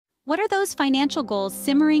What are those financial goals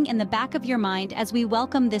simmering in the back of your mind as we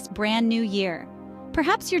welcome this brand new year?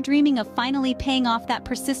 Perhaps you're dreaming of finally paying off that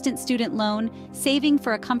persistent student loan, saving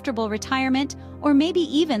for a comfortable retirement, or maybe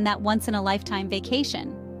even that once-in-a-lifetime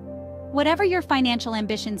vacation. Whatever your financial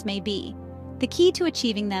ambitions may be, the key to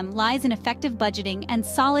achieving them lies in effective budgeting and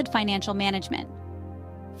solid financial management.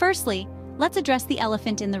 Firstly, let's address the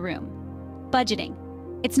elephant in the room: budgeting.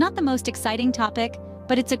 It's not the most exciting topic,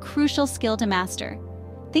 but it's a crucial skill to master.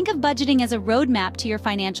 Think of budgeting as a roadmap to your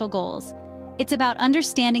financial goals. It's about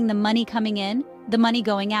understanding the money coming in, the money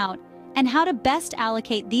going out, and how to best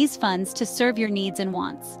allocate these funds to serve your needs and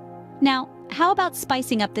wants. Now, how about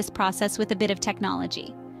spicing up this process with a bit of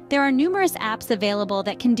technology? There are numerous apps available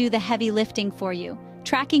that can do the heavy lifting for you,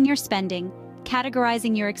 tracking your spending,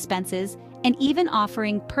 categorizing your expenses, and even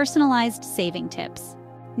offering personalized saving tips.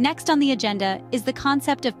 Next on the agenda is the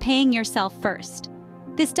concept of paying yourself first.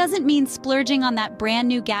 This doesn't mean splurging on that brand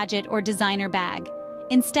new gadget or designer bag.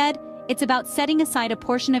 Instead, it's about setting aside a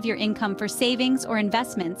portion of your income for savings or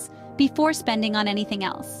investments before spending on anything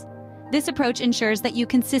else. This approach ensures that you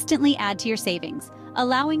consistently add to your savings,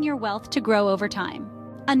 allowing your wealth to grow over time.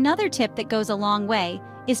 Another tip that goes a long way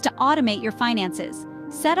is to automate your finances.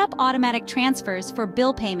 Set up automatic transfers for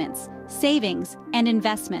bill payments, savings, and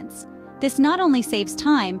investments. This not only saves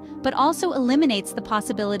time, but also eliminates the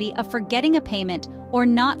possibility of forgetting a payment or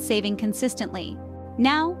not saving consistently.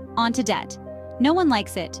 Now, on to debt. No one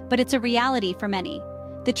likes it, but it's a reality for many.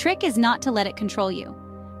 The trick is not to let it control you.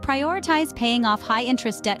 Prioritize paying off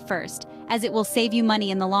high-interest debt first, as it will save you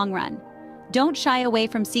money in the long run. Don't shy away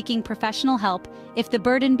from seeking professional help if the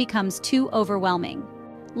burden becomes too overwhelming.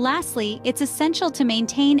 Lastly, it's essential to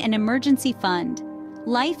maintain an emergency fund.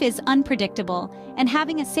 Life is unpredictable, and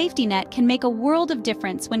having a safety net can make a world of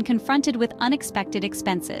difference when confronted with unexpected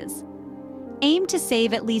expenses. Aim to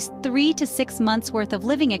save at least 3 to 6 months' worth of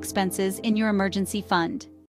living expenses in your emergency fund.